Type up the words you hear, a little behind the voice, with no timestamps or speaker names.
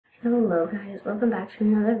Hello guys, welcome back to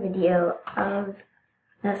another video of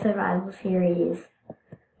the survival series.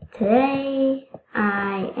 Today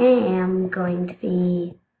I am going to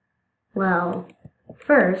be,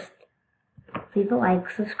 first, leave a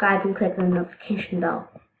like, subscribe, and click the notification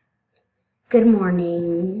bell. Good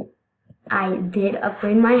morning. I did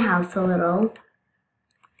upgrade my house a little,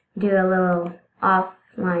 do a little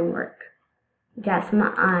offline work. Got some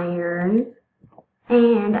iron,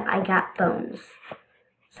 and I got bones.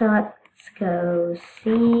 So let's go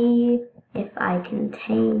see if I can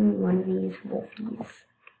tame one of these wolfies.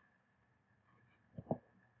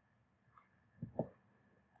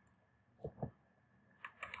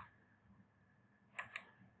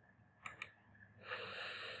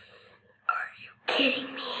 Are you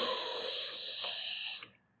kidding me?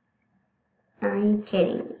 Are you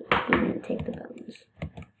kidding me? I'm gonna take the bones.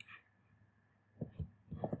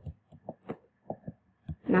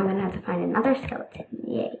 Now I'm gonna have to find another skeleton.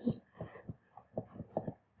 Yay.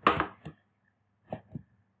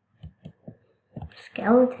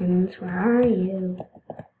 Skeletons, where are you?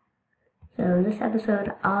 So this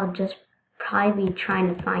episode, I'll just probably be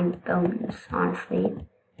trying to find bones, honestly.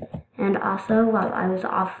 And also, while I was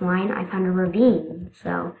offline, I found a ravine,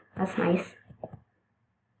 so that's nice.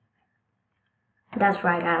 That's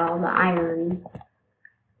where I got all the iron,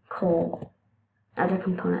 coal, other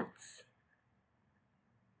components.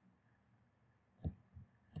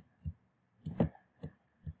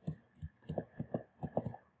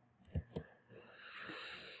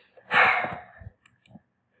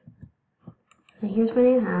 So here's my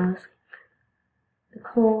new house. The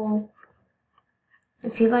coal. I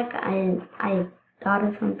feel like I thought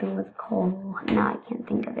of something with coal. Now I can't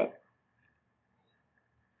think of it.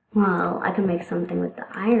 Well, I can make something with the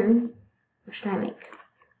iron. What should I make?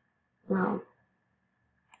 Well,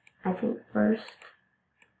 I think first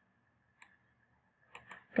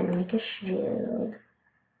I'm gonna make a shield.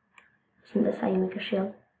 Isn't this how you make a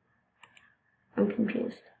shield? I'm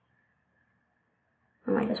confused.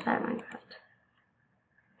 Am I just bad at Minecraft?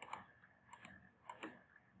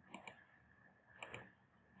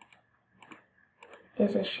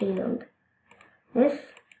 Is a shield this?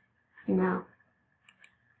 No.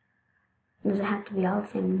 Does it have to be all the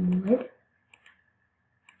same wood?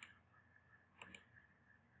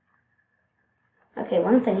 Okay,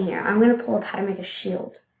 one thing here. I'm gonna pull up how to make a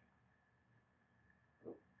shield.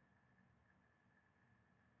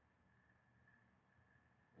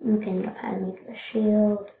 Looking up how to make a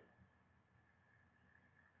shield.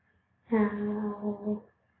 How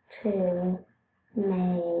to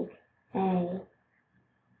make a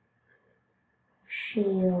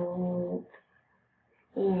shield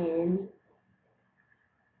in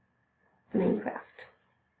Minecraft.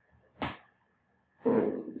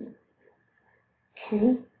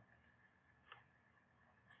 Okay.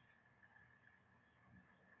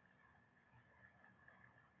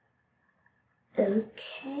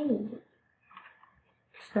 Okay.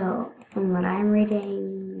 So, from what I'm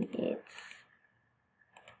reading, it's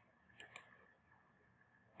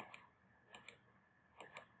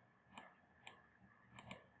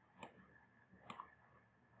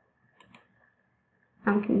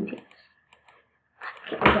I'm confused.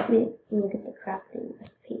 Okay, let me look at the crafting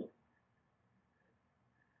recipe.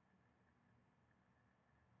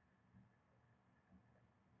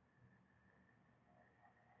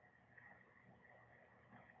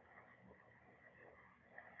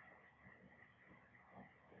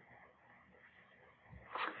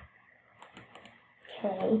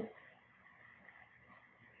 Okay.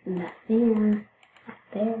 Not there. Not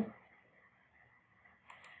there.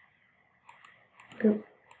 Boop.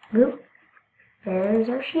 Boop. There's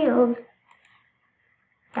our shield.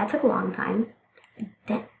 That took a long time.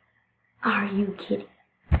 Are you kidding?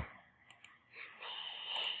 Can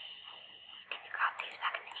you craft these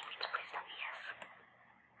back in the ingots? Please tell me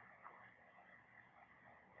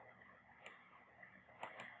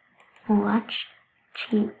yes. Watch.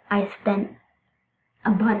 Cheap. I spent a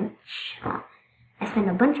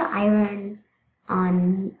bunch of iron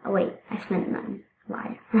on. Oh wait, I spent none.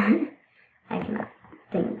 Why? I cannot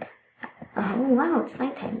think. Oh wow, it's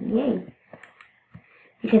nighttime. Yay.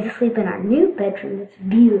 We get to sleep in our new bedroom. It's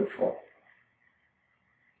beautiful.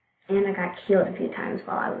 And I got killed a few times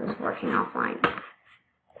while I was working offline.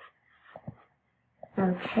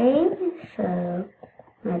 Okay, so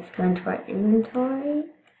let's go into our inventory.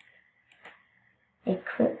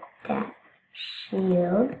 Equip that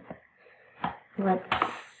shield. Let's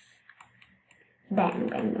bang,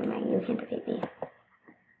 bang, bang, bang. You can't defeat me.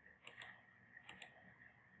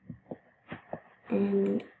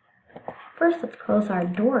 And first, let's close our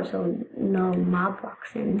door so no mob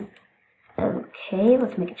walks in. Okay,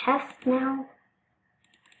 let's make a chest now.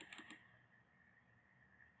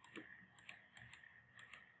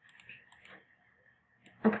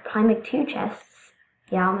 I could probably make 2 chests.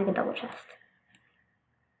 Yeah, I'll make a double chest.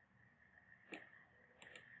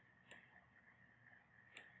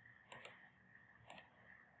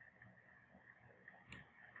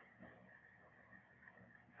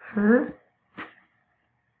 Huh?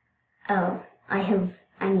 Oh, I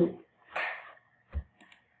need...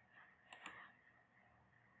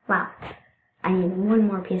 Wow. I need 1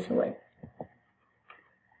 more piece of wood.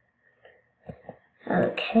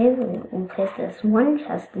 Okay, we'll place this 1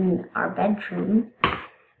 chest in our bedroom.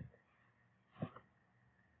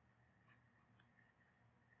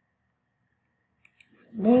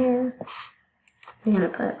 There. I'm gonna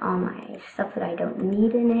put all my stuff that I don't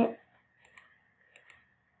need in it.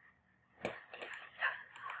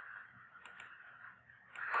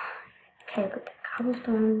 Okay, put the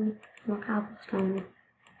cobblestone, more cobblestone,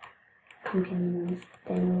 pumpkins,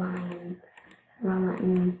 dandelion, raw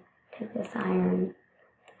mutton, take this iron,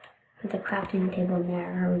 put the crafting table in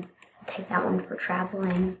there, take that one for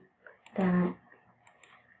traveling, that.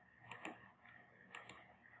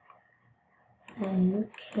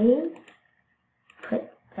 Okay, put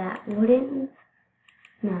that wood in.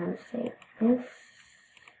 Now save this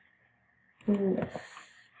and this.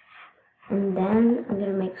 And then I'm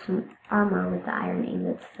gonna make some armor with the iron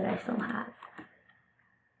ingots that I still have.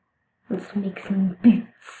 Let's make some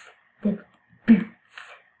boots. The boots.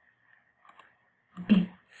 Boots.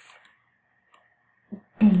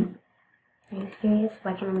 Boots. Are you serious?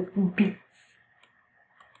 Why can't I make boots?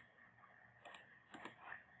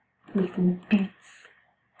 Make some boots.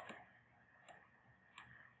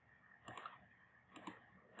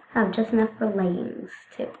 I have just enough for leggings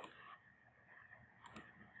too.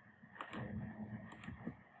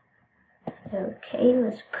 Okay,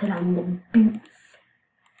 let's put on the boots.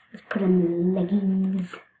 Let's put on the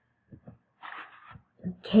leggings.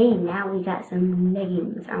 Okay, now we got some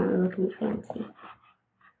leggings. Aren't we looking fancy?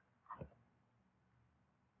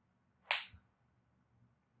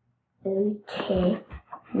 Okay,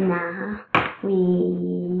 now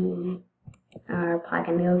we are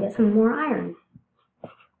probably gonna go get some more iron.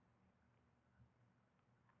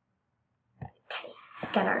 Okay,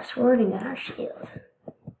 got our sword and got our shield.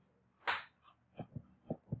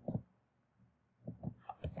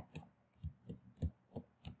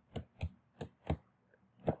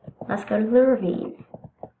 Let's go to the ravine.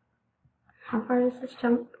 How far does this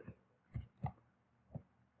jump? 1,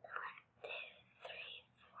 2,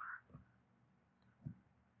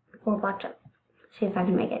 3, 4. 4 block jump. See if I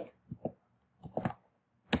can make it.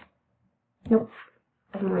 Nope.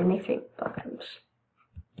 I can only make 3 block jumps.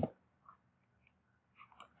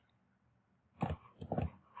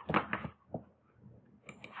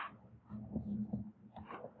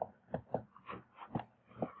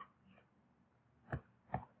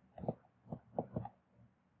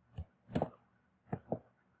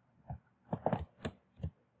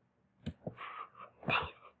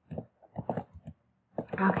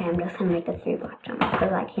 Okay, I'm just gonna make a 3 block jump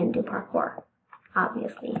because I can't do parkour,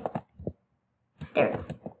 obviously. There.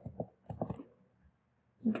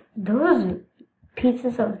 Those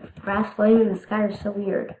pieces of grass floating in the sky are so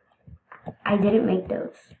weird. I didn't make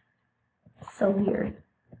those. So weird.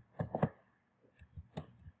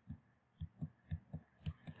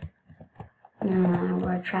 Now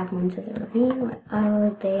we're traveling to the ravine.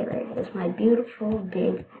 Oh, there it is, my beautiful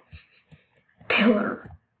big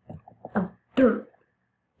pillar of dirt.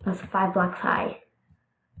 That's 5 blocks high.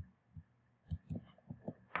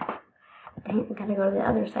 Dang, I gotta go to the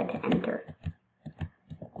other side to enter.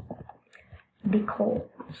 Big holes.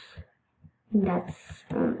 That's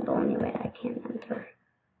the only way I can enter.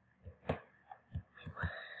 Is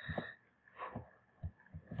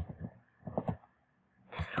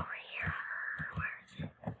it over here? Where is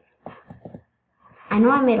it? I know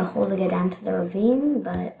I made a hole to get down to the ravine,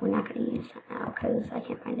 but we're not gonna use that now because I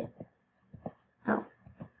can't find it. Oh.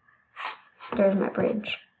 There's my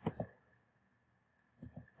bridge.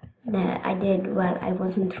 That I did while I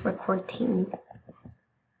wasn't recording.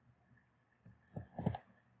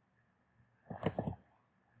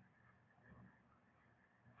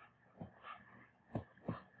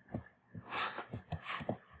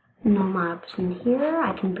 No mobs in here,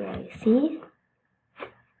 I can barely see.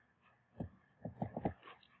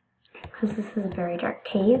 Because this is a very dark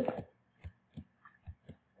cave.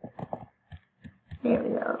 There we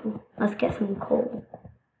go. Let's get some coal.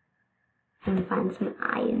 And find some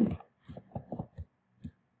iron.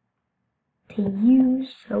 To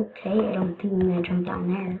use, okay, I don't think I'm gonna jump down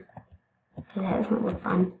there. Because that doesn't look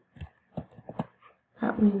fun.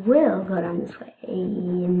 But we will go down this way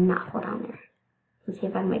and not fall down there. Let's see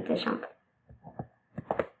if I can make this jump.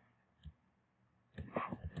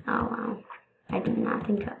 Oh wow. I did not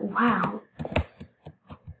think that. Wow.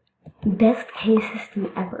 Best case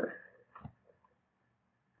system ever.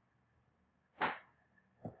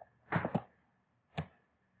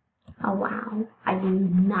 Oh wow. I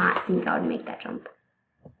did not think I would make that jump.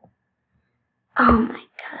 Oh my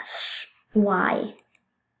gosh. Why?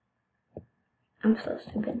 I'm so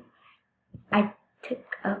stupid. I took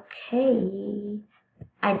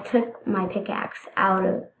my pickaxe out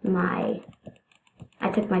of my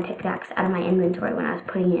inventory when I was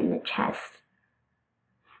putting it in the chest.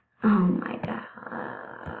 Oh my gosh.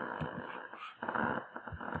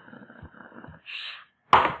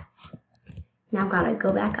 Now I've gotta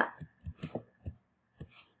go back up.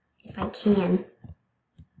 If I can.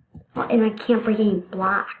 Oh, and I can't break any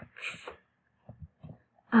blocks.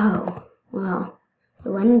 Oh, well,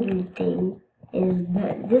 the one good thing is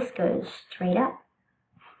that this goes straight up.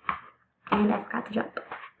 And I forgot to jump.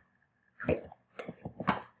 Great.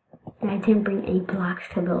 And I didn't bring any blocks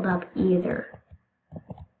to build up either.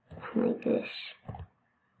 Like this.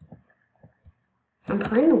 I'm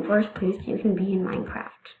playing the worst place you can be in Minecraft.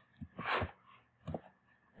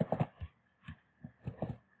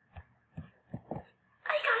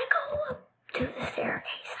 I gotta go up to the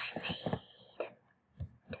staircase I made.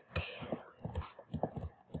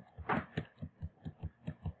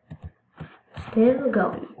 Still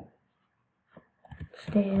going.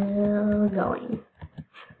 Still going.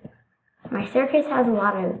 My staircase has a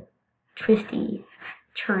lot of twisty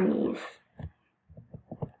turnies.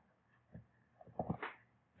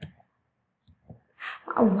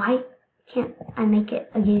 Oh, why can't I make it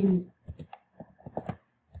again?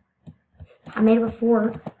 I made it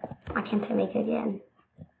before. Why can't I make it again?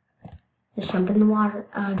 Just jump in the water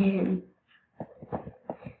again. Now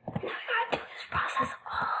I gotta do this process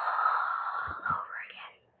all over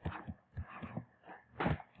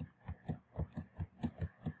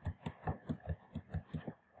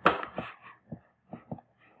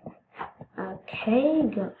again.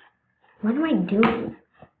 Okay, go. What am I doing?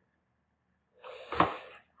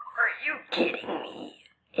 Are you kidding me?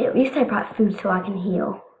 At least I brought food so I can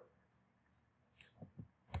heal.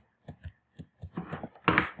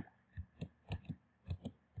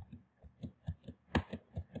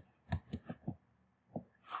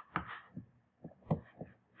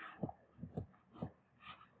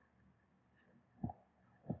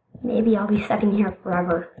 Maybe I'll be stuck in here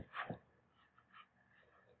forever.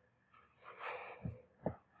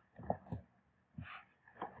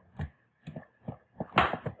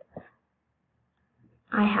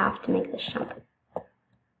 I have to make this jump.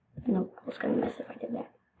 Nope, I was gonna miss if I did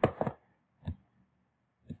that.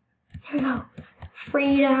 There we go.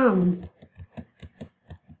 Freedom!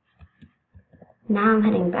 Now I'm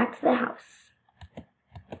heading back to the house.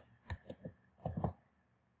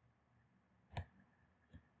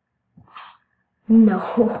 No.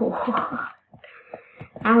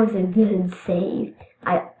 That was a good save.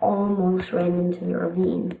 I almost ran into the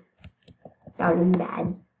ravine. That would have been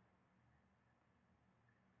bad.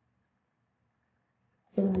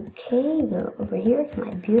 Okay, go over here to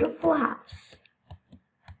my beautiful house.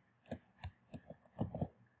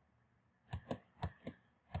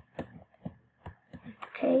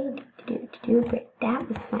 Okay, break that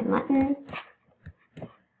with my mutton.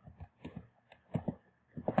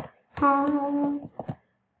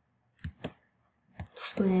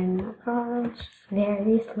 Swim across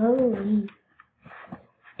very slowly.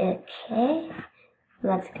 Okay,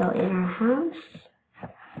 let's go in our house.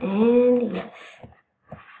 And yes.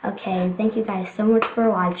 Okay, thank you guys so much for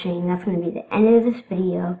watching. That's going to be the end of this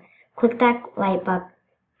video. Click that like button.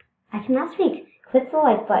 I cannot speak. Click the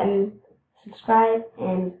like button, subscribe,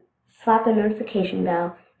 and slap the notification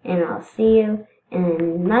bell. And I'll see you in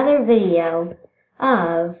another video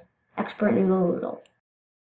of Expert Noodle Noodle.